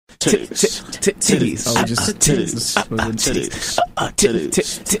Titties. Oh, just titties.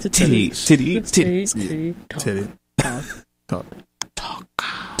 Titties.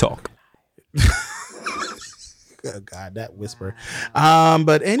 Talk. Oh God, that whisper.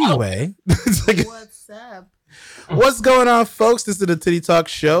 But anyway, What's up? what's going on, folks? This is the Titty Talk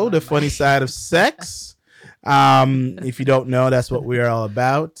Show, the funny side of sex. If you don't know, that's what we are all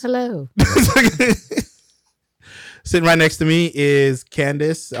about. Hello. Sitting right next to me is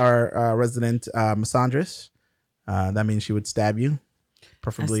Candace, our resident misandrist. That means she would stab you, I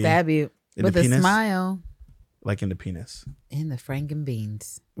preferably stab you in with the a penis, smile like in the penis. in the Franken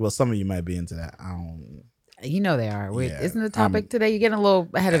beans. Well, some of you might be into that. I don't. You know they are. Yeah, Isn't the topic today? You're getting a little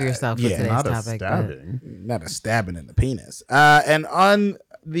ahead of yourself with yeah, today's Not a topic. but- stabbing. Not a stabbing in the penis. And on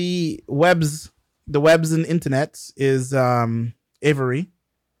the webs and internets is Avery,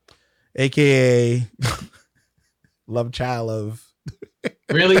 aka love child of.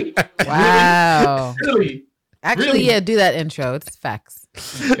 Really? Wow. Really? Actually, Really? yeah, do that intro. It's facts.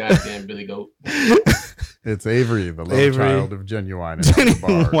 Goddamn Billy Goat. It's Avery, the love Avery. child of Genuine and Elder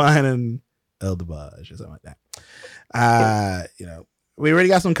Bars. Wine and Eldebage or something like that. We already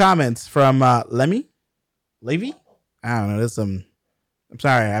got some comments from Levy. I don't know. There's some. I'm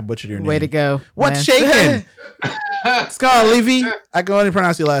sorry, I butchered your name. Way to go. What's man. shaking? It's called Levy. I can only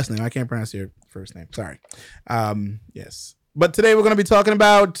pronounce your last name. I can't pronounce your first name. Sorry. Yes. But today we're going to be talking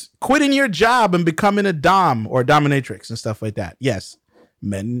about quitting your job and becoming a dom or dominatrix and stuff like that. Yes.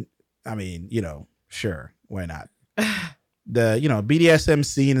 Men, I mean, sure. Why not? The, BDSM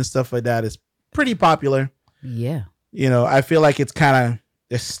scene and stuff like that is pretty popular. Yeah. I feel like it's kind of,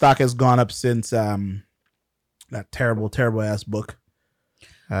 the stock has gone up since that terrible ass book.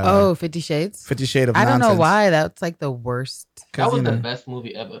 50 Shades? 50 Shades of I don't Nonsense. know why. That's like the worst. That was you know. the best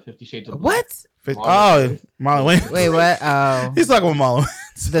movie ever, 50 Shades of Blue. What? Marlon Wayans. Wait, what? Oh. He's talking about Marlon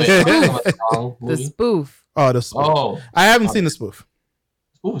Wayans. The Wait, I'm talking spoof. about the wrong The movie. spoof. Oh, the spoof. Oh, I haven't seen the spoof.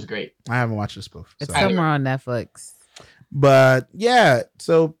 Spoof was great. I haven't watched the spoof. It's so. somewhere on Netflix. But yeah,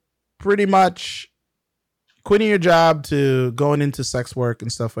 so pretty much quitting your job to going into sex work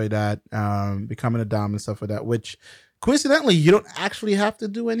and stuff like that, becoming a dom and stuff like that, which coincidentally, you don't actually have to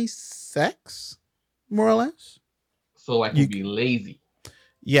do any sex, more or less. So I can be lazy.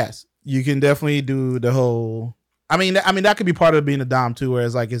 Yes, you can definitely do the whole. I mean, that could be part of being a dom too,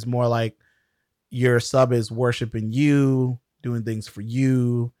 whereas like it's more like your sub is worshiping you, doing things for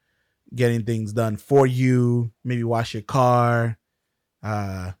you, getting things done for you, maybe wash your car.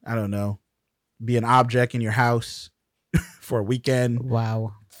 I don't know, be an object in your house for a weekend,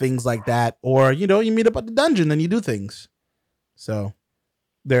 Wow. things like that. Or, you meet up at the dungeon and you do things. So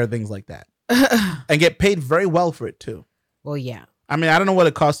there are things like that and get paid very well for it too. Well, yeah. I mean, I don't know what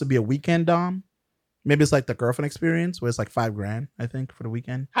it costs to be a weekend dom. Maybe it's like the girlfriend experience where it's like $5,000, I think, for the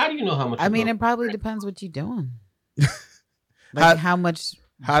weekend. How do you know how much? I mean, it probably depends what you're doing. Like how much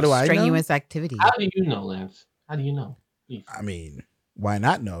How do I know? strenuous activity. How do you know, Lance? How do you know? Please. I mean, why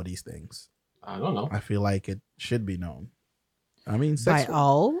not know these things? I don't know. I feel like it should be known. I mean, By sex work.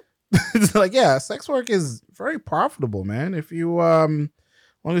 all? It's like, yeah, sex work is very profitable, man. If you, as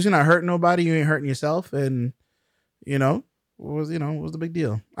long as you're not hurting nobody, you ain't hurting yourself. And, what's the big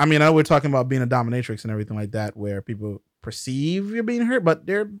deal? I mean, I know we're talking about being a dominatrix and everything like that, where people perceive you're being hurt, but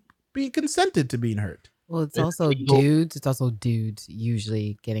they're being consented to being hurt. Well, it's It's also legal. dudes. It's also dudes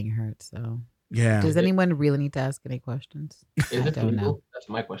usually getting hurt. So, Yeah. does anyone really need to ask any questions? Is I it don't legal? know. That's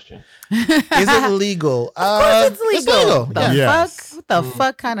my question. Is it legal? Of course it's legal. The Yeah. Yes. fuck? What the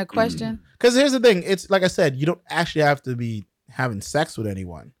fuck kind of question? Because here's the thing. It's like I said, you don't actually have to be having sex with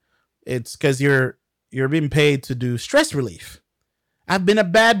anyone. It's because you're being paid to do stress relief. I've been a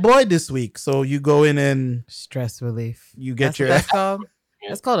bad boy this week. So you go in and Stress relief. you get That's your what that's called.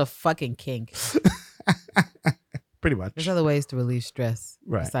 That's called a fucking kink. pretty much. There's other ways to relieve stress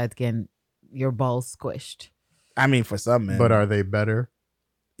Right. besides getting your balls squished. I mean, for some men. But are they better?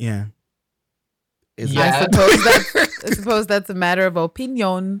 yeah. Is Yeah. I suppose that's a matter of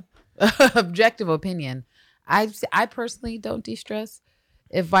opinion, objective opinion. I personally don't de-stress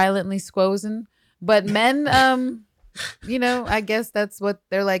if violently squozen, but men, I guess that's what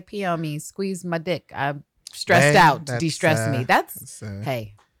they're like. Pee on me, squeeze my dick. I'm stressed Hey, out. that's, De-stress me. That's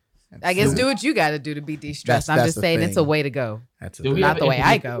hey. I guess do what you got to do to be de-stressed. I'm That's just the saying it's a thing. way to go. That's a Do we thing. Not have the way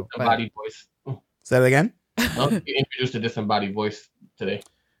I introduced go, a but- Disembodied voice. Say that again? Don't get introduced to disembodied voice today.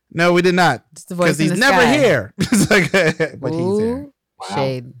 No, we did not. It's the voice Because in he's the never sky. here. It's like, but he's here. Ooh,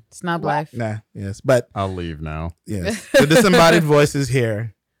 shade. Snub life. Nah, yes. But I'll leave now. yes. The disembodied voice is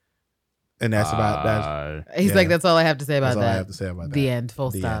here. And that's about that. Bye. He's Yeah. like, that's all I have to say about That's all I that. have to say about that. The end.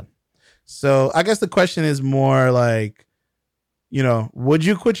 Full The stop. end. So I guess the question is more like, would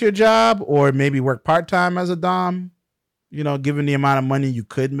you quit your job or maybe work part-time as a dom? Given the amount of money you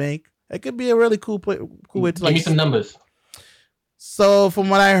could make, it could be a really cool way to Give me some numbers. So from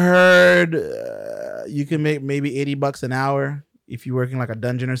what I heard, you can make maybe $80 an hour if you're working like a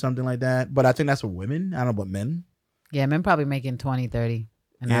dungeon or something like that. But I think that's for women. I don't know about men. Yeah, men probably making 20, 30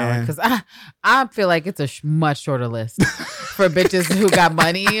 an hour. Because I feel like it's a much shorter list for bitches who got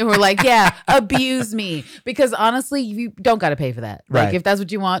money who are like, yeah, abuse me. Because honestly, you don't got to pay for that. Like Right. if that's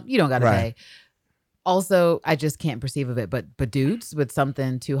what you want, you don't got to Right. pay. Also, I just can't perceive of it. But dudes with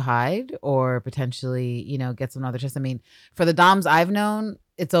something to hide or potentially, get some other chest. I mean, for the doms I've known,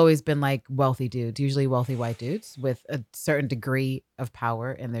 it's always been like wealthy dudes, usually wealthy white dudes with a certain degree of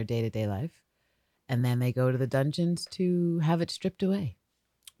power in their day-to-day life. And then they go to the dungeons to have it stripped away.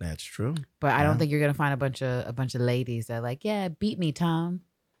 That's true. But I Yeah. don't think you're gonna find a bunch of ladies that are like, yeah, beat me, Tom.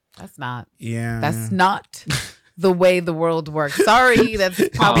 That's not not the way the world works. Sorry, that's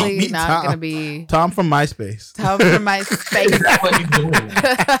Beat probably me, not Tom. gonna be Tom from MySpace. Tom from my space. That's what he's doing.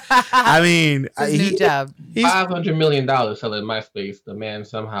 I mean, His new job. he's $500 million selling MySpace. The man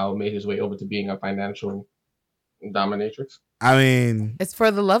somehow made his way over to being a financial dominatrix. I mean, It's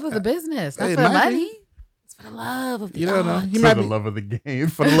for the love of the business, not It for the might be. money. It's for the love of the You don't know. art. He For might the be love of the game.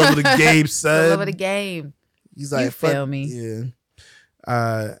 for the love of the game, For son. the love of the game. He's You like, feel fuck, me. Yeah.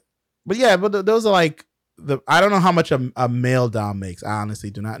 But yeah, those are like I don't know how much a male dom makes. I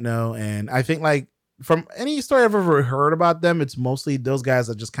honestly do not know, and I think like from any story I've ever heard about them, it's mostly those guys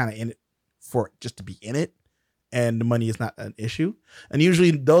are just kind of in it for just to be in it, and the money is not an issue. And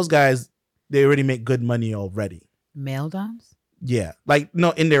usually those guys, they already make good money already. Male doms? Yeah, like no,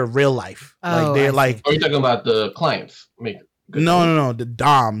 in their real life, Oh, like I they're see. like Are you talking about the clients? no, the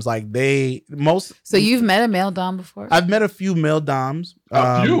doms, like So you've met a male dom before? I've met a few male doms.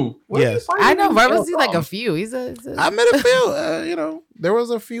 A few? Where Yes. do you find I know, these but I male was like a doms? few. He's a I met a few. There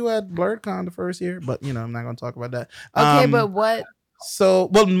was a few at BlurredCon the first year, but I'm not going to talk about that. okay, but what? So,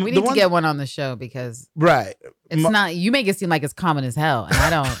 well, We need to get one on the show because right. it's not. You make it seem like it's common as hell, and I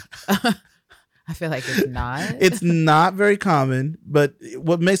don't. I feel like it's not. It's not very common, but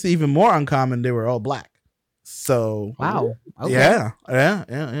what makes it even more uncommon, they were all black. So, wow. Okay. yeah.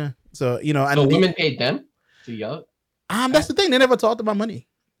 So, and So women paid them to yell? that's the thing. They never talked about money.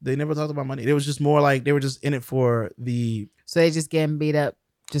 It was just more like they were just in it for the. So they just getting beat up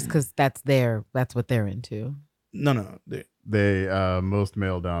just because that's what they're into. No. They most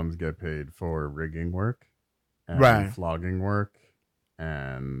male doms get paid for rigging work, and Right. flogging work,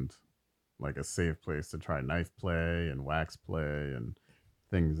 and like a safe place to try knife play and wax play and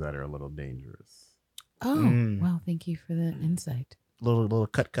things that are a little dangerous. Oh, Mm. well, thank you for the insight. little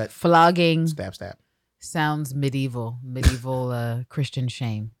cut, Flogging stab. sounds medieval Christian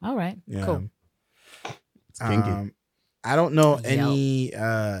shame. All right, Yeah. cool. It's kinky. I don't know Yep. any.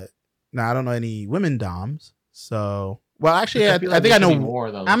 I don't know any women doms. So, well, actually, I feel think there I should be know.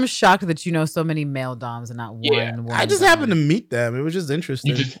 more though. I'm shocked that you know so many male doms and not Yeah, one. I just dom. happened to meet them. It was just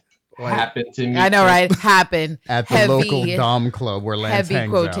interesting. You just Like, happen to meet I know, them. right? Happen. At the heavy- local dom club where Lance heavy hangs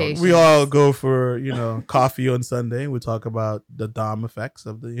quotation. out. we all go for coffee on Sunday. We talk about the dom effects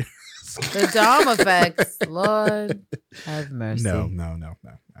of the. The dom effects. Lord have mercy. No.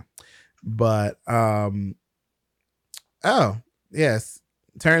 But oh yes,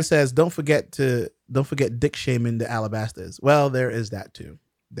 Terrence says don't forget dick shaming the Alabastas. Well, there is that too.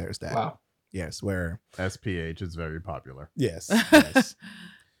 There's that. Wow. Yes, where SPH is very popular. yes.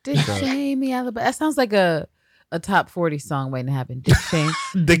 Dick shame me Alabama. That sounds like a top 40 song waiting to happen. Dick shame.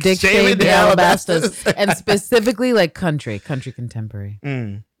 Dick Dick shaming shame the the Alabastas. Alabastas. And specifically like country contemporary.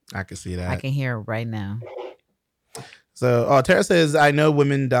 I can see that. I can hear it right now. So, Tara says, I know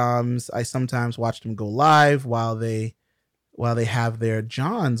women doms. I sometimes watch them go live while they have their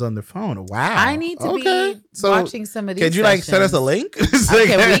Johns on their phone. Wow. I need to be watching some of these. Could you send us a sessions. link?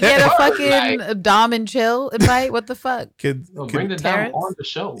 Can we get a fucking Right. Dom and Chill invite? What the fuck? No, bring the dom Terrence? on the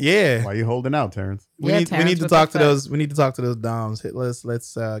show. Yeah. Why are you holding out, Terrence? We Yeah, need Terrence, to what talk the to fuck? those. We need to talk to those doms. Let's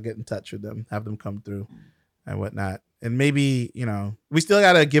get in touch with them. Have them come through and whatnot. And maybe we still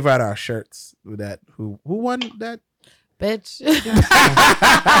gotta give out our shirts with that. Who won that? Bitch.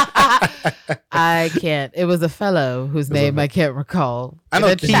 I can't. It was a fellow whose name I can't recall. I know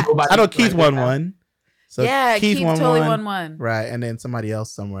In the Keith. chat. I know Keith won one. So yeah, Keith totally won one. Right, and then somebody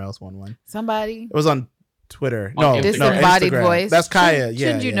else somewhere else won one. Somebody. It was on Twitter. On No, Disembodied Instagram. voice. That's Kaya.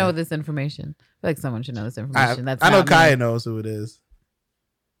 Shouldn't you yeah. know this information? I feel like someone should know this I information. That's know not me. Kaya knows who it is.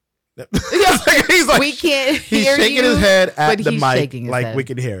 He's like, We can't he's hear shaking you, his head at but the he's mic shaking his like head. we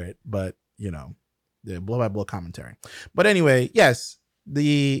can hear it, but the blow by blow commentary. But anyway, yes,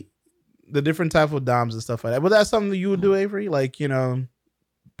 the the different type of doms and stuff like that. Was that something that you would do, Avery? Like,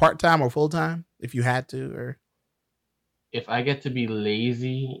 part time or full time if you had to, or If I get to be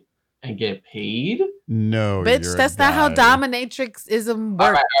lazy and get paid, No, Bitch, you're a that's not how guy. dominatrixism works.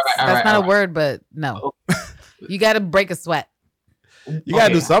 All right, That's not all a word, but no. You got to break a sweat. you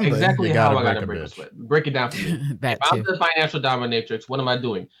gotta do something. Exactly You how gotta I gotta break a break a bitch. sweat. Break it down for me. That If I'm too. the financial dominatrix, what am I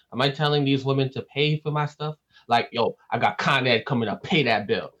doing? Am I telling these women to pay for my stuff? Like, yo, I got Con Ed coming up, pay that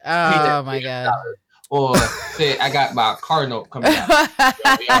bill. Oh my god. Or say, I got my car note coming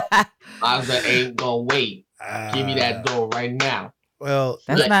out. Mazda ain't gonna wait. Give me that dough right now. Well,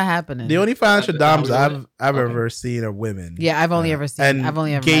 That's Like, not happening. the only financial That's how doms we do I've Okay. ever seen are women. Yeah, I've only ever seen. and I've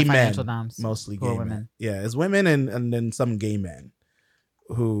only ever gay met financial men, doms. mostly who are gay men. women. Yeah, it's women and then some gay men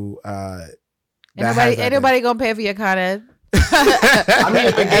who that Ain't has nobody, that ain't nobody gonna pay for your Con Ed. I mean,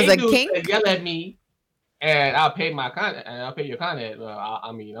 if a As gay a dude kink? said, yell at me, and I'll pay my Con Ed, and I'll pay your Con Ed. Well,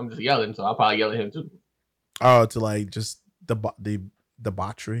 I'm just yelling, so I'll probably yell at him too. oh, to like just the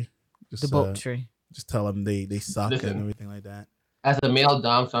debauchery. Just, Debauchery. just tell them they suck Listen. and everything like that. As a male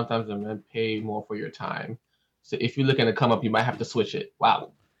dom, sometimes the men pay more for your time. So if you're looking to come up, you might have to switch it.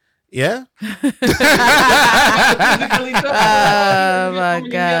 Wow. Yeah. Oh my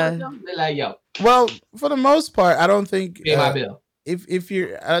god. They're like, yo, Well, for the most part, I don't think pay my bill. if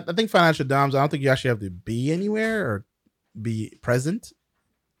you're, I think financial doms, I don't think you actually have to be anywhere or be present.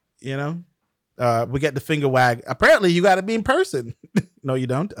 We get the finger wag. Apparently, you got to be in person. No, you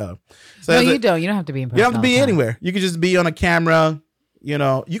don't. So No, it's you like- don't. You don't have to be in person. You don't have to all be the time. anywhere. You could just be on a camera.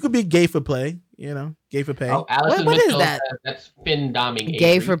 You could be gay for play. Gay for pay. Oh, Allison What is Mitchell that? says that's fin doming.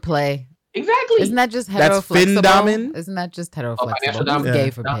 Gay Avery. for play. Exactly. Isn't that just That's hetero fin flexible? doming? Isn't that just hetero Oh, financial flexible? dom- Who's gay Yeah.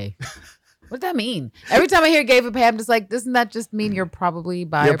 for No. pay? What does that mean? Every time I hear gay for pay, I'm just like, doesn't that just mean you're probably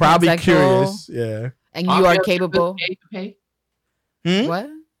bi You're or probably pansexual curious. Yeah. and Aren't you are male capable? strippers gay to pay? Hmm? What?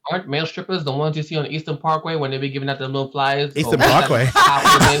 Aren't male strippers the ones you see on Eastern Parkway when they be giving out the little flyers? Eastern Or- Parkway.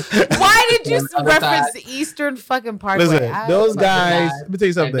 Why did you On the other reference side, the Eastern fucking Parkway? Listen, I those don't guys. fucking Let me tell you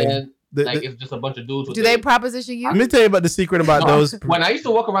And something. then, The- like, the- it's just a bunch of dudes. With Do they the- proposition you? let me tell you about the secret about No, those. When I used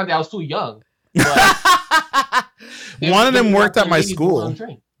to walk around there, I was too young. But One of them worked at my ladies who were on school.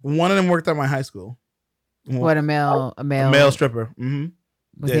 train. One of them worked at my high school. What a male A male stripper. Hmm.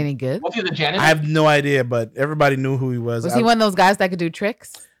 was he did. any good? Was he the janitor? I have no idea, but everybody knew who he was. Was he one of those guys that could do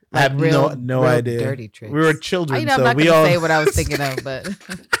tricks? I have no real idea. Dirty tricks. We were children, I know I'm so not we gonna all say what I was thinking of, but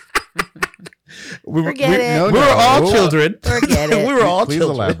we, Forget it. we were all children. forget it. We were all Please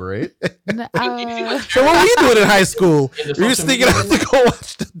children. elaborate. No, So what were you doing in high school? In the Were you social sneaking media out to go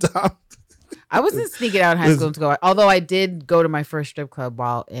watch the dom? I wasn't sneaking out in high school to go. Although I did go to my first strip club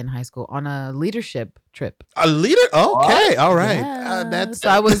while in high school on a leadership trip. A leader? Okay, all right. Yeah. That's So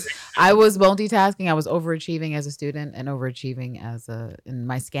I was multitasking. I was overachieving as a student and overachieving as in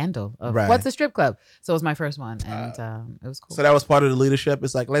my scandal of Right. what's a strip club. So it was my first one, and it was cool. so that was part of the leadership.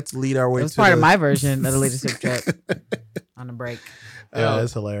 It's like let's lead our way. It was to part the... of my version of the leadership trip on a break.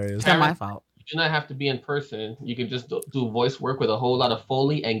 That's hilarious. It's not my fault. You do not have to be in person. You can just do voice work with a whole lot of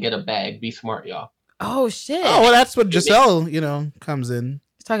Foley and get a bag. Be smart, y'all. Oh shit! Oh, well, that's what Giselle, comes in.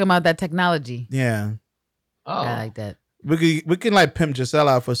 He's talking about that technology. Yeah, Oh. I like that. we can like pimp Giselle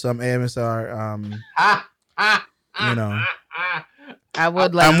out for some AMSR. You know. I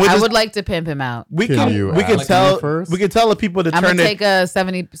would I'm with I this- would like to pimp him out. We Can can you we can ask tell me first? we can tell the people to I'm turn gonna it. take a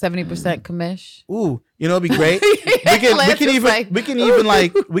 70% commish. Ooh, it'd be great.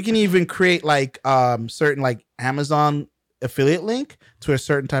 we can even create like certain like Amazon affiliate link to a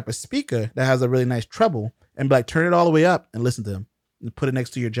certain type of speaker that has a really nice treble and be like turn it all the way up and listen to them and put it next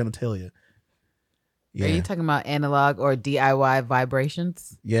to your genitalia. Are you talking about analog or DIY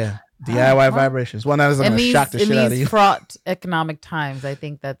vibrations? Yeah. DIY well, vibrations. One that isn't In gonna these, shock the in shit out of these you. fraught economic times, I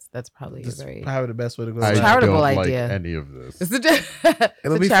think that's probably That's a very probably the best way to go. I about it. charitable don't idea. like any of this. it's a,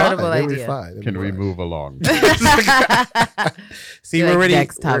 It'll it's be a charitable fine. It'll be idea. fine. It'll Can be we fine. move along? See, You're we're like, already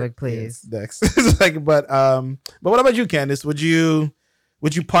next topic, we're- please. yes, next. It's like, but what about you, Candice? Would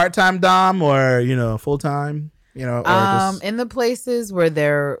you part time dom or full time? Or just, In the places where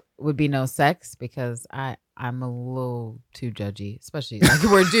there would be no sex, because I'm a little too judgy, especially like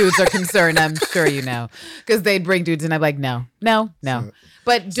where dudes are concerned. I'm sure because they'd bring dudes and I'm like, no. So-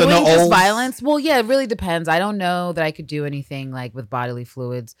 But so doing no just olds? violence, well, yeah, it really depends. I don't know that I could do anything like with bodily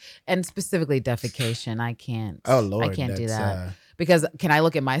fluids and specifically defecation. I can't. oh Lord, I can't do that's, that. Because can I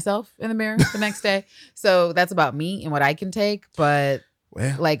look at myself in the mirror the next day? So that's about me and what I can take. But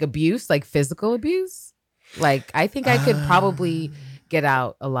Well, like abuse, like physical abuse, like I think I could probably get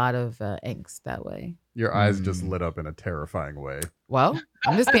out a lot of angst that way. Your eyes just lit up in a terrifying way. Well,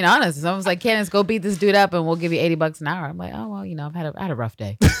 I'm just being honest. Someone's like, Candace, go beat this dude up and we'll give you $80 an hour. I'm like, oh, well, I've had a rough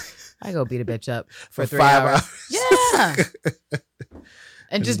day. I go beat a bitch up for 3 5 hours. Yeah.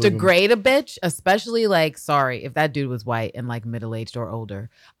 And just degrade a bitch, especially like, sorry, if that dude was white and like middle-aged or older,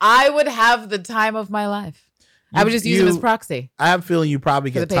 I would have the time of my life. I would just use him as proxy. I have a feeling you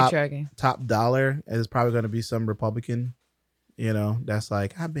probably get patriarchy. top dollar. And it's probably going to be some Republican, you know, that's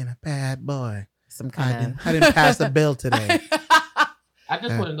like, I've been a bad boy. Some kind I didn't pass the bill today. I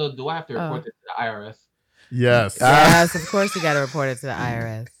just want to know, do I have to report this to the IRS? Yes. Yes, of course you got to report it to the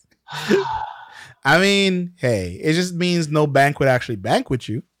IRS. I mean, hey, it just means no bank would actually bank with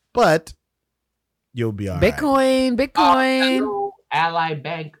you, but you'll be all right. Bitcoin. Ally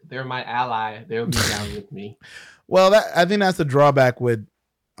Bank, they're my ally. They'll be down with me. Well, I think that's the drawback with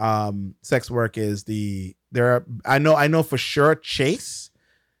sex work is I know for sure Chase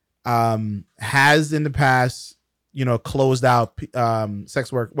has in the past, you know, closed out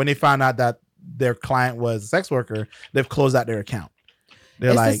sex work when they found out that their client was a sex worker. They've closed out their account.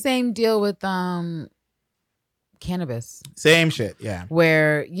 They're the same deal with cannabis. Same shit, yeah.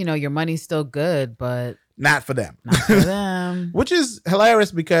 Where, you know, your money's still good, but not for them. Not for them. Which is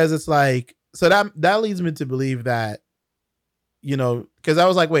hilarious because it's like, so that leads me to believe that, you know, because I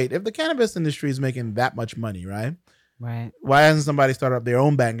was like, wait, if the cannabis industry is making that much money, right? Right. Why hasn't somebody started up their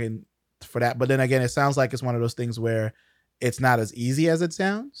own banking for that? But then again, it sounds like it's one of those things where it's not as easy as it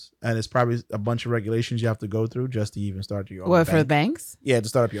sounds, and it's probably a bunch of regulations you have to go through just to even start your own. What, for the banks? Yeah, to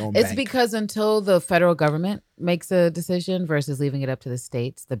start up your own. It's bank. because until the federal government makes a decision versus leaving it up to the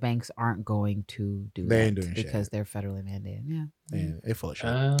states, the banks aren't going to do They that ain't doing because shit. they're federally mandated. Yeah. They're full of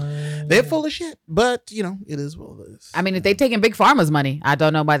shit. They're full of shit, but you know it is what it is. I mean, if they're taking Big Pharma's money, I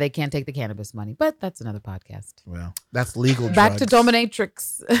don't know why they can't take the cannabis money, but that's another podcast. Well, that's legal. Back drugs. to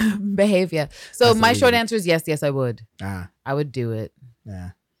dominatrix behavior. So That's my illegal. short answer is yes, I would. I would do it.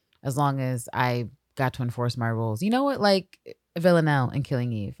 Yeah. As long as I got to enforce my rules. You know what? Like Villanelle and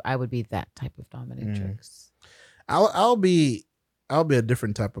Killing Eve, I would be that type of dominatrix. I'll be a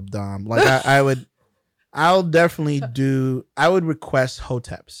different type of dom. Like I'll definitely do. I would request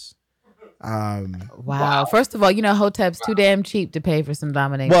hoteps. Wow. First of all, you know Hotep's too damn cheap to pay for some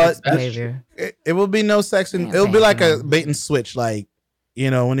dominatrix behavior. It will be no sex, and it'll be like a bait and switch. Like,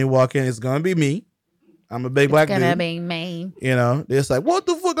 you know, when they walk in, it's gonna be me. I'm a big black dude. It's gonna be me. You know, it's like, what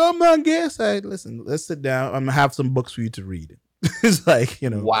the fuck? I'm not gay. Say, listen, let's sit down. I'm gonna have some books for you to read. It's like, you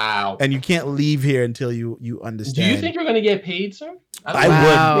know, wow. And you can't leave here until you understand. Do you think you're gonna get paid, sir?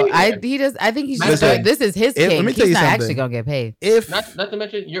 I would. I think he should. This is his cake. Let me tell He's you not something. actually gonna get paid. If not to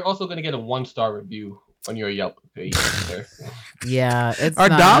mention, you're also gonna get a 1-star review on your Yelp page, sir. Yeah, it's are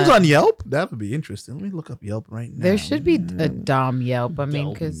doms on Yelp? That would be interesting. Let me look up Yelp right now. There should be a dom Yelp. I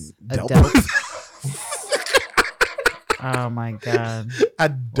mean, because oh my god, a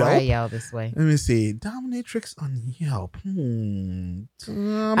why dope. yell this way? Let me see. Dominatrix on Yelp.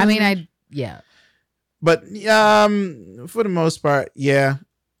 I mean, but for the most part, yeah.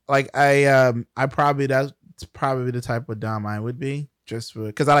 Like I probably that's probably the type of dom I would be, just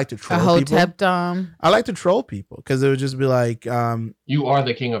because I like to troll a people. Hotep dom. I like to troll people because it would just be like, you are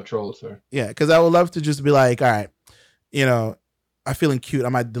the king of trolls, sir. Yeah, because I would love to just be like, all right, you know, I'm feeling cute. I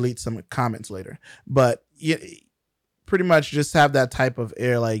might delete some comments later, but yeah, pretty much just have that type of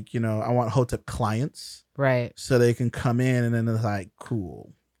air. Like, you know, I want Hotep clients, right? So they can come in and then it's like,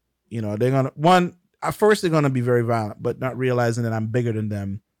 cool, you know, they're gonna at first they're gonna be very violent, but not realizing that I'm bigger than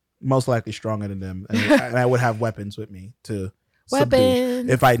them, most likely stronger than them, and I would have weapons with me to subdue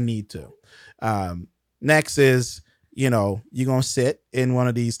if I need to. Next is, you know, you're gonna sit in one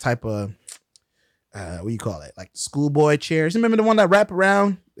of these type of what do you call it, like schoolboy chairs. Remember the one that wrap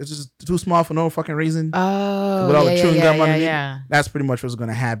around? It's just too small for no fucking reason. Oh, with all the chewing gum underneath. Yeah. That's pretty much what's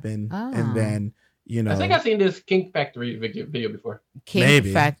gonna happen. And then, you know, I think I've seen this Kink Factory video before. Kink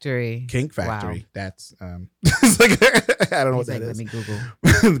Factory. Wow. That's it's like, I don't know what that is. Let me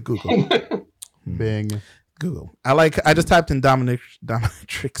Google. Bing. Google. I just typed in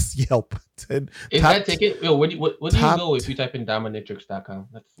dominatrix Yelp. Is that ticket? Yo, what do you go if you type in dominatrix.com?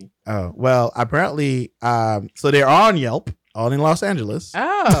 Let's see. Oh, well, apparently, so they're on Yelp, all in Los Angeles.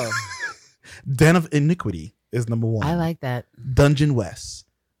 Oh. Den of Iniquity is number 1. I like that. Dungeon West,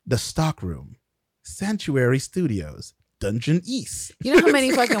 The Stockroom, Sanctuary Studios, Dungeon East. You know how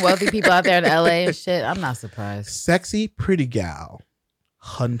many fucking wealthy people out there in LA and shit? I'm not surprised. Sexy Pretty Gal,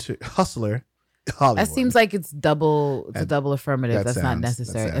 Hustler, Hollywood. That seems like it's a double affirmative. That's not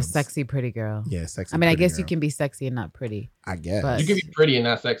necessary. A sexy pretty girl. Yeah, sexy. I mean, I guess girl. you can be sexy and not pretty. I guess but you can be pretty and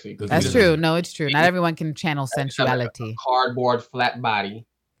not sexy. That's true. No, it's true. Not everyone can channel sensuality. Cardboard flat body.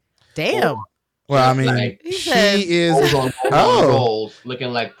 Damn. Well, I mean, like, she is rolls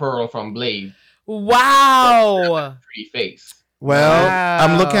looking like Pearl from Blade. Wow. Pretty face. Well,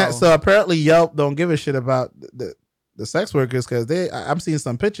 I'm looking at Wow. so apparently Yelp don't give a shit about the sex workers because I'm seeing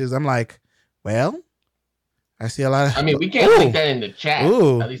some pictures. I'm like, well, I see a lot of. I mean, we can't Ooh. link that in the chat.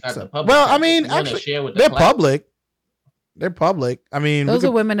 Ooh. At least not So- the public. well, chat. I mean, If you wanna actually, share with the they're class, public. They're public. I mean, we Those are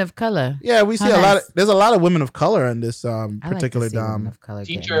could- women of color. yeah, we see How a lot. nice. There's a lot of women of color in this I like to particular see women dom. of color get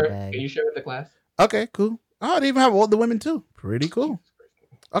in the Teacher, bag. can you share with the class? Okay, cool. Oh, they even have older women too. Pretty cool.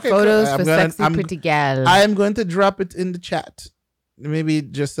 Okay, cool. Photos I'm for gonna- sexy I'm- pretty gal. I am going to drop it in the chat. Maybe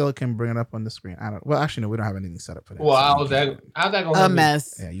Giselle can bring it up on the screen. I don't. Well, actually, no, we don't have anything set up for that. Well, so you how's can't that? do How's that a going?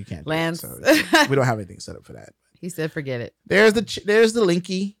 mess. it. Yeah, you can't. do it, Lance. so we don't have anything set up for that. He said, "Forget it." There's the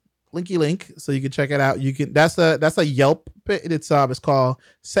linky link, so you can check it out. You can. That's a Yelp. It's called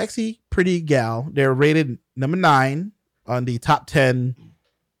Sexy Pretty Gal. They're rated number 9 on the top 10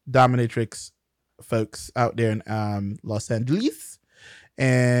 dominatrix folks out there in Los Angeles,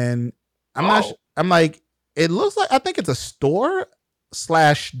 and I'm not. Oh. I'm like, it looks like I think it's a store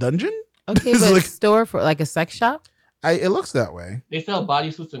 / dungeon. Okay, It's but like- store for like a sex shop. It looks that way. They sell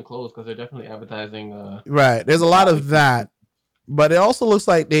bodysuits and clothes because they're definitely advertising. Right. There's a lot of that, but it also looks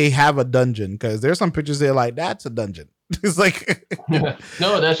like they have a dungeon because there's some pictures there like that's a dungeon. It's like,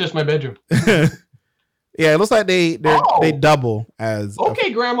 No, that's just my bedroom. yeah, it looks like they Oh. double as.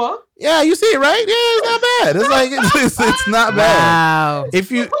 Okay, Grandma. Yeah, you see it, right? Yeah, it's not bad. It's like it's not bad. Wow.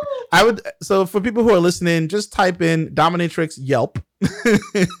 If you, I would. So for people who are listening, just type in dominatrix Yelp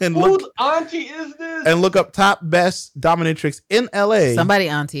and Whose look auntie is this? and look up top best dominatrix in LA. Somebody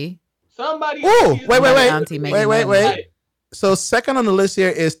auntie. Somebody. Ooh, is wait, Somebody auntie making wait. money. So second on the list here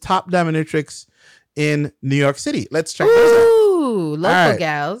is top dominatrix in New York City. Let's check those out. Ooh, local All right.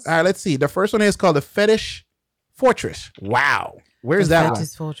 gals. All right, let's see. The first one is called the Fetish Fortress. Wow. Where's The that one?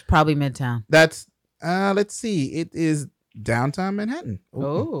 Fetish Fortress, probably Midtown. That's let's see. It is downtown Manhattan. Ooh,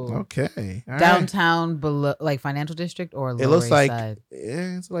 Oh. okay. All right. Downtown below, like financial district or Lower It looks East like Side?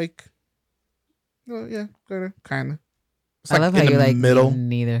 it's like, well, yeah, kind of. It's I love how in you're the like middle.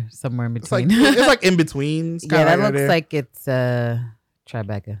 neither, somewhere in It's like between. it's like in between. It's yeah, kinda that right looks there. like it's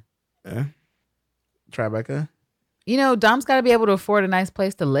Tribeca. Tribeca. You know, Dom's got to be able to afford a nice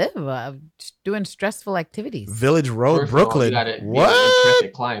place to live, doing stressful activities. Village Road, First of all, Brooklyn. you gotta be What?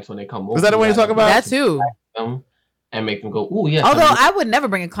 interested clients when they come over. Is that the one you you're talking gotta about? That too. them and make them go, ooh, yes. Although I I would never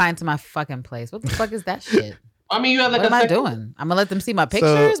bring a client to my fucking place. What the fuck is that shit? mean, you have like What a am I section- doing? I'm gonna let them see my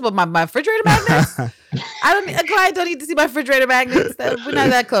pictures with my refrigerator magnets. A client don't need to see my refrigerator magnets. We're not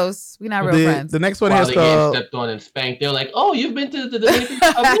that close. We're not real friends. The next one While is they get called. stepped on and spanked, they're like, "Oh, you've been to the Dominican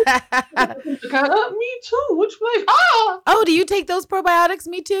Republic? Me too. Which place? Ah, Oh, do you take those probiotics?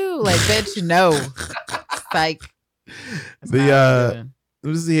 Me too. Like, bitch, no. Like, The let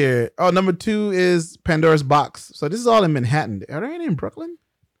me see here. Oh, number 2 is Pandora's Box. So this is all in Manhattan. Are there any in Brooklyn?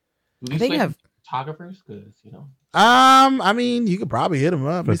 Do I these think I places have. photographers, because you know, I mean, you could probably hit them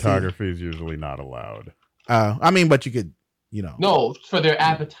up. Let me see. Photography is usually not allowed. I mean, but you could, no, for their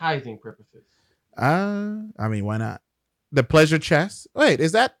advertising purposes. I mean, why not? The Pleasure Chest. Wait,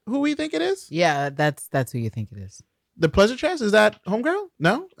 is that who we think it is? Yeah, that's who you think it is. The Pleasure Chest? Is that Homegirl?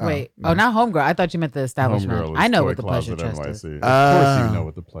 No? Wait. no. Oh, not Homegirl. I thought you meant the establishment. Homegirl is I know Toy what the pleasure Closet chest is. NYC. Of course, you know Oh.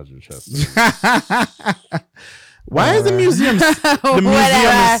 what the pleasure chest is. Why is the museum the museum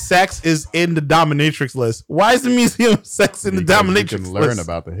Whatever. of sex is in the dominatrix list? Why is the museum of sex in the Because dominatrix you can learn list?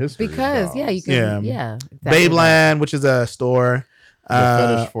 about the history. of Because yeah, you dolls. can. Yeah. Yeah. exactly Babeland, which is a store. The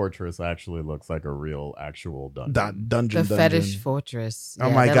Fetish Fortress actually looks like a real, actual dungeon. Dungeon. The Fetish Fortress. Oh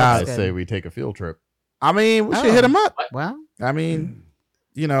Yeah, my that God. I looks good. say we take a field trip. I mean, we should Oh. hit him up. Well, I mean,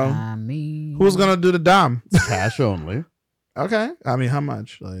 I mean, who's gonna do the dom? Cash only. Okay. I mean, how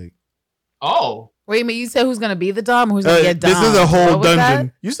much? Like, Oh, Wait a minute. You said who's gonna be the Dom? Who's gonna get Dom? this is a whole What was that?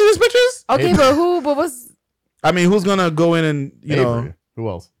 dungeon. You see these pictures? Okay, Avery. but who? But what's? I mean, who's gonna go in and Avery. Who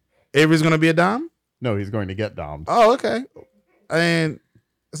else? Avery's gonna be a dom? No, he's going to get domed. Oh, okay. I mean,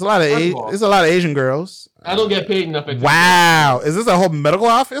 it's a lot of First of all- it's a lot of Asian girls. I don't get paid enough. Wow, is this a whole medical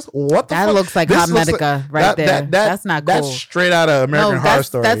office? What the That fuck? looks like This Hot looks Medica right there. That's not cool. That's straight out of American no, Horror that's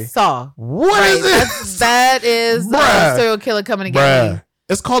Story. that's Saw. What Right, is this? that is Bruh. a serial killer coming to get Bruh. me.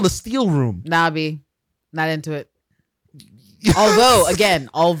 It's called the Steel Room. Nah, B, not into it.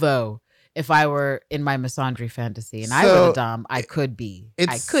 Although, if I were in my misandry fantasy and I were So, the Dom, I could be.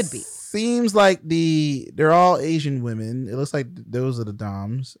 I could be. Seems like they're all Asian women. It looks like those are the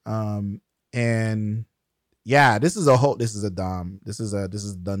doms. And yeah, this is a dom. This is a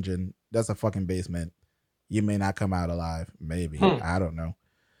dungeon. That's a fucking basement. You may not come out alive. Maybe. I don't know.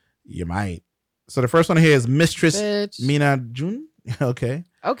 You might. So the first one here is Mistress Bitch. Mina Jun. Okay.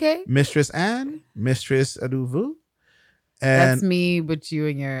 Okay. Mistress Anne, Mistress Aduvu, That's and me, but you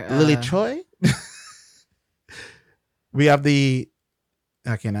and your Lily Choi. we have the.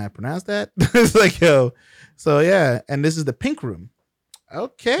 I cannot pronounce that. It's like yo. So yeah, and this is the Pink Room.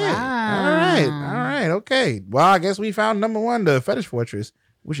 Okay. Wow. All right. Okay. Well, I guess we found number one, the Fetish Fortress.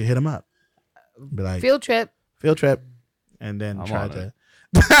 We should hit him up. Be like Field trip. and then I'm try on to.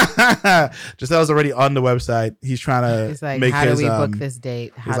 Giselle's already on the website. He's trying to It's like, make how his. do we book this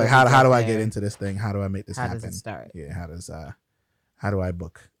date? He's like, we how get do I there? get into this thing? How do I make this How happen? does it start? Yeah. How do I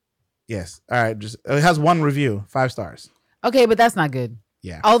book? Yes. All right. Just it has one review, 5 stars. Okay, but that's not good.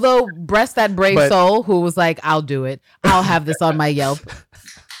 Yeah. Although Breast that brave But- soul who was like, I'll do it. I'll have this on my Yelp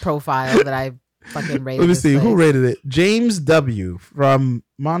profile that I fucking rated. Let me this see who place. rated it. James W. from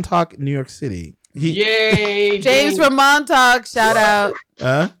Montauk, New York City. Yay, James from Montauk, shout out.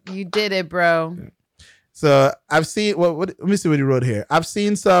 You did it, bro. So I've seen what let me see what he wrote here. I've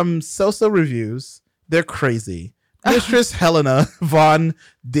seen some so-so reviews. They're crazy. Mistress Helena von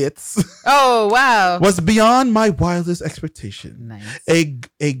Ditz Oh, wow. was beyond my wildest expectation. Nice.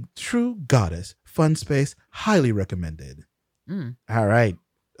 A true goddess. Fun space. Highly recommended. Mm. All right.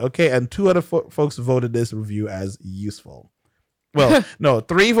 Okay. And 2 other folks voted this review as useful. Well, no,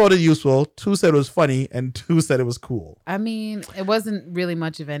 3 voted useful. 2 said it was funny, and 2 said it was cool. I mean, it wasn't really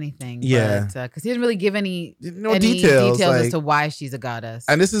much of anything. Yeah. Because he didn't really give any No details. as like- to why she's a goddess.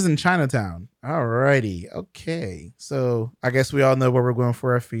 and this is in Chinatown. All righty. Okay. So I guess we all know where we're going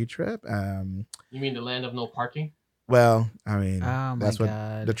for our feed trip. You mean the land of no parking? Well, I mean, Oh, my that's what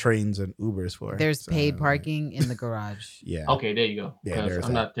God. the trains and Ubers for. There's So, paid parking in the garage. Yeah. Okay, there you go. Yeah, 'Cause there's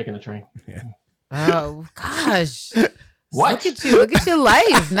I'm that. not taking the train. Oh, gosh. What? Look at you. Look at your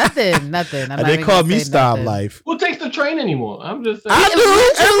life. Nothing. I'm And not they even call gonna me say Style nothing. Life. Who takes the train anymore? I'm just saying. I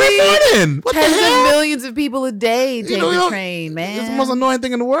do every morning. What the Tens hell? of millions of people a day take know, the you know, train, man. It's the most annoying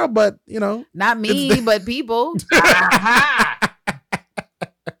thing in the world, but you know. Not me, but people. Aha!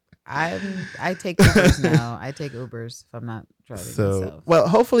 I take Ubers now. I take Ubers if I'm not driving So, myself. well,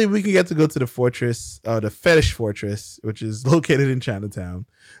 hopefully we can get to go to the fortress, the Fetish Fortress, which is located in Chinatown,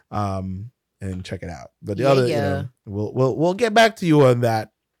 and check it out. But the other, you know, we'll get back to you on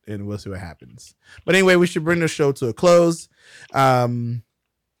that, and we'll see what happens. But anyway, we should bring the show to a close. Don't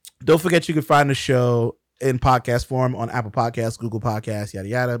forget you can find the show in podcast form on Apple Podcasts, Google Podcasts, yada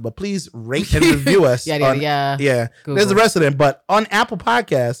yada. But please rate and review us. Yada, on- yada. Yeah, Google. there's the rest of them. But on Apple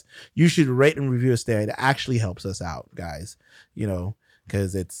Podcasts, you should rate and review us there. It actually helps us out, guys. You know,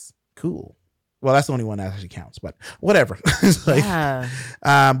 because it's cool. Well, that's the only one that actually counts. But whatever. It's like, Yeah.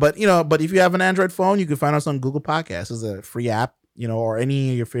 but you know, but if you have an Android phone, you can find us on Google Podcasts. It's a free app, you know, or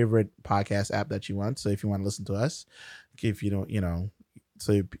any of your favorite podcast app that you want. So if you want to listen to us, if you don't, you know,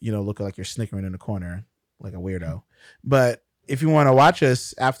 so you know, look like you're snickering in the corner like a weirdo. But if you want to watch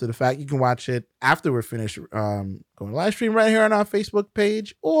us after the fact, you can watch it after we're finished going live stream right here on our Facebook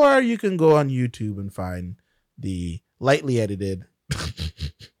page, or you can go on YouTube and find the lightly edited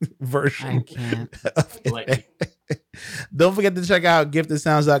version. I can't. of it. Lightly. Don't forget to check out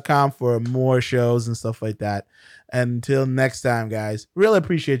giftedsounds.com for more shows and stuff like that. Until next time, guys, really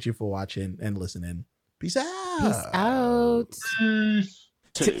appreciate you for watching and listening. Peace out. Peace out.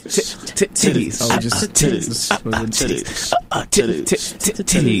 Titties. Oh, just titties. Titties.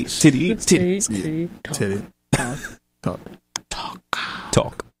 Titties. Titties. Titties.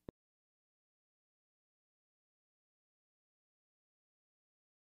 Talk.